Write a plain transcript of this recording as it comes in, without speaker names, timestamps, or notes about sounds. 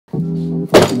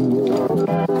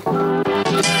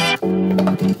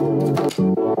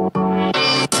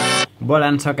Ball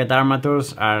and socket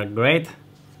armatures are great,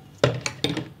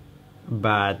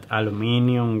 but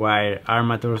aluminium wire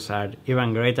armatures are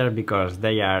even greater because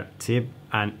they are cheap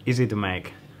and easy to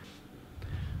make.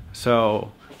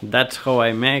 So that's how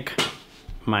I make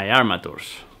my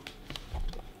armatures.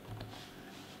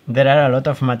 There are a lot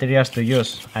of materials to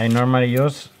use. I normally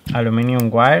use aluminium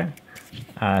wire,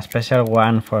 a special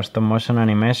one for stop motion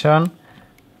animation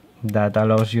that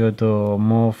allows you to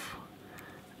move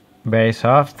very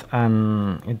soft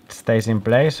and it stays in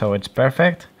place, so it's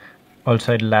perfect.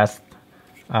 Also it lasts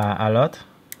a lot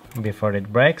before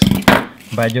it breaks,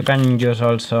 but you can use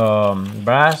also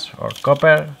brass or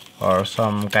copper or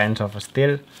some kinds of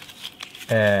steel.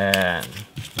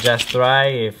 Just try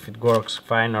if it works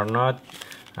fine or not.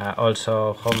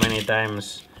 Also how many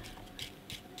times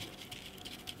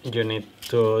you need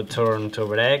to turn to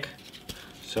break,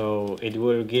 so it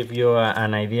will give you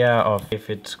an idea of if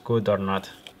it's good or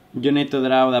not. You need to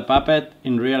draw the puppet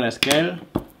in real scale.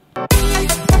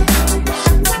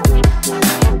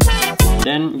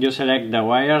 Then you select the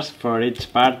wires for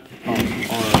each part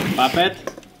of our puppet.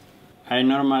 I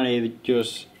normally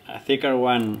use a thicker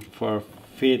one for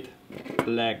feet,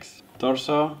 legs,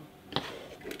 torso,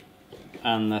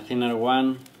 and a thinner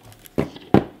one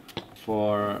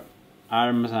for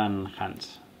arms and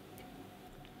hands.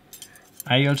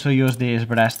 I also use these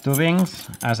brass tubings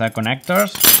as a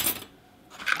connectors.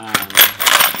 And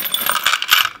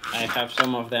I have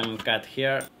some of them cut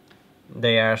here.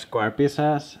 They are square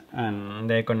pieces and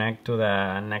they connect to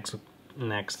the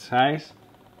next size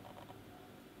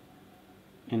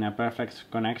in a perfect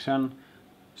connection.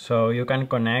 So you can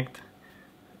connect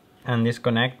and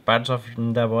disconnect parts of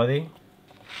the body.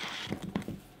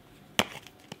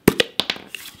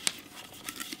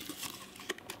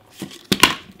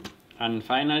 And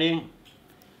finally,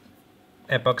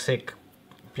 epoxy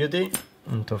putty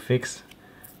to fix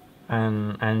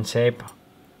and shape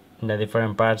the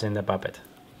different parts in the puppet.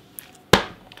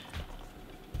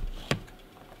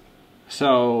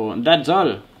 So that's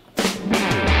all.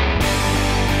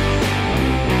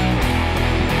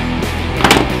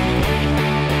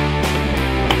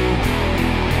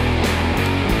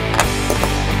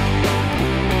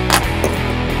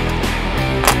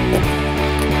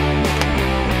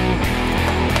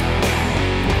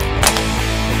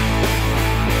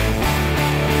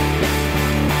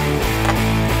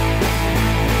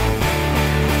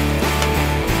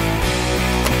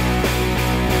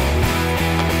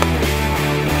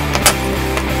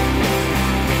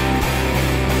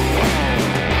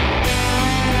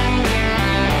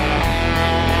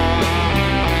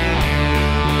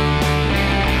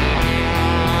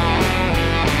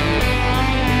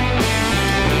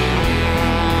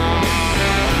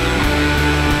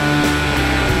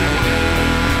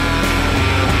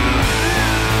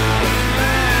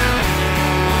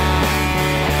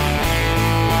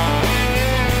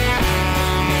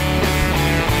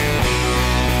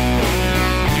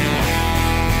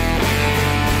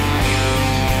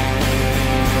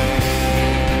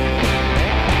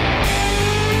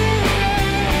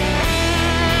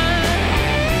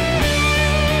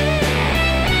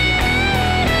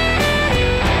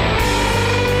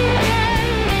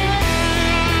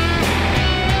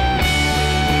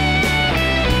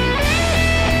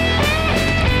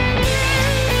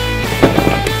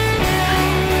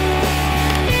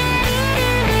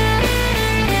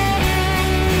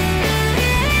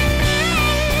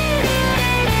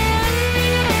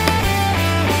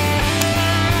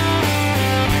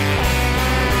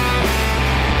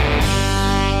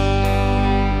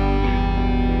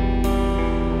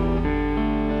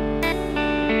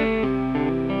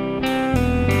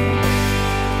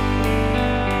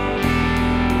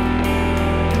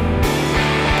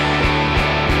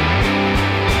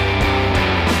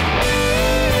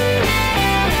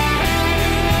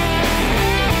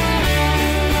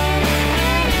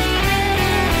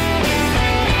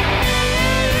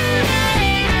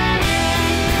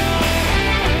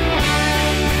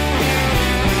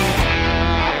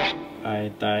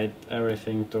 Tied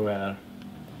everything together.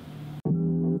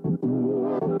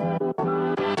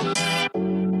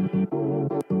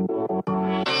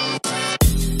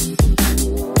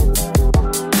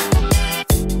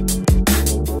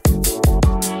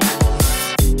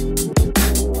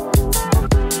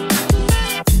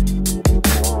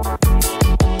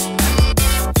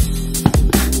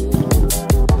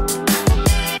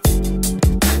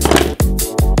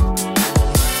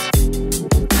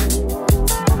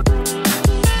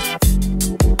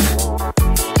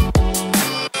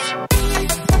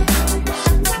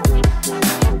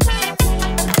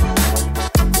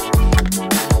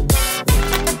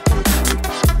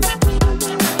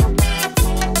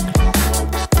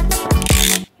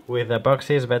 with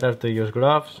epoxy it's better to use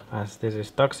gloves, as this is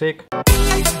toxic.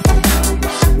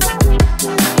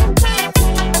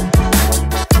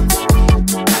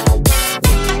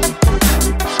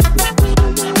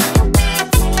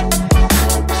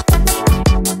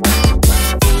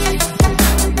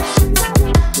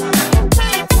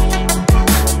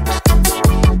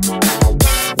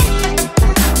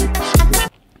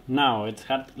 Now it's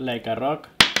hard like a rock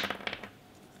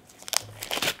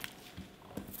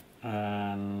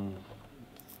and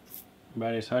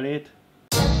very solid.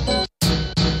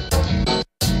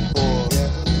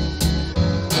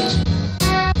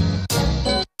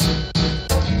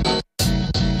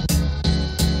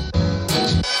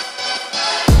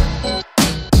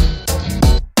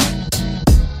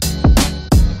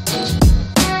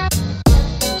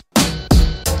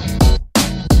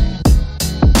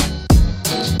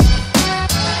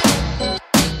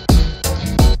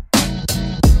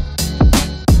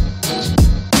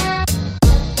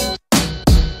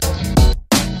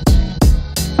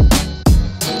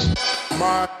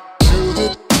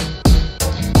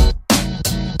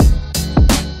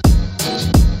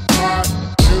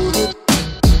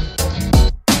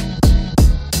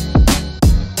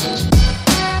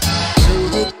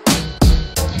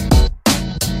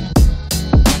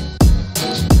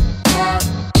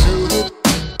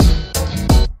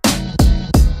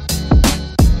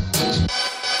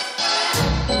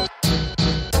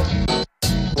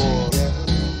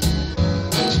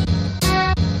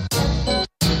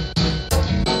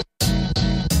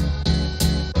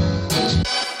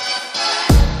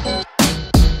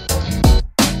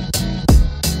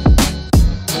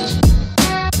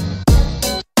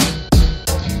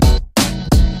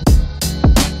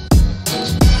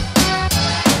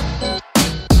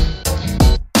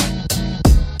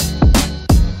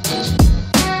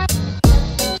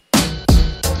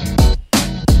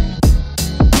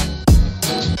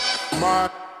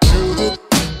 My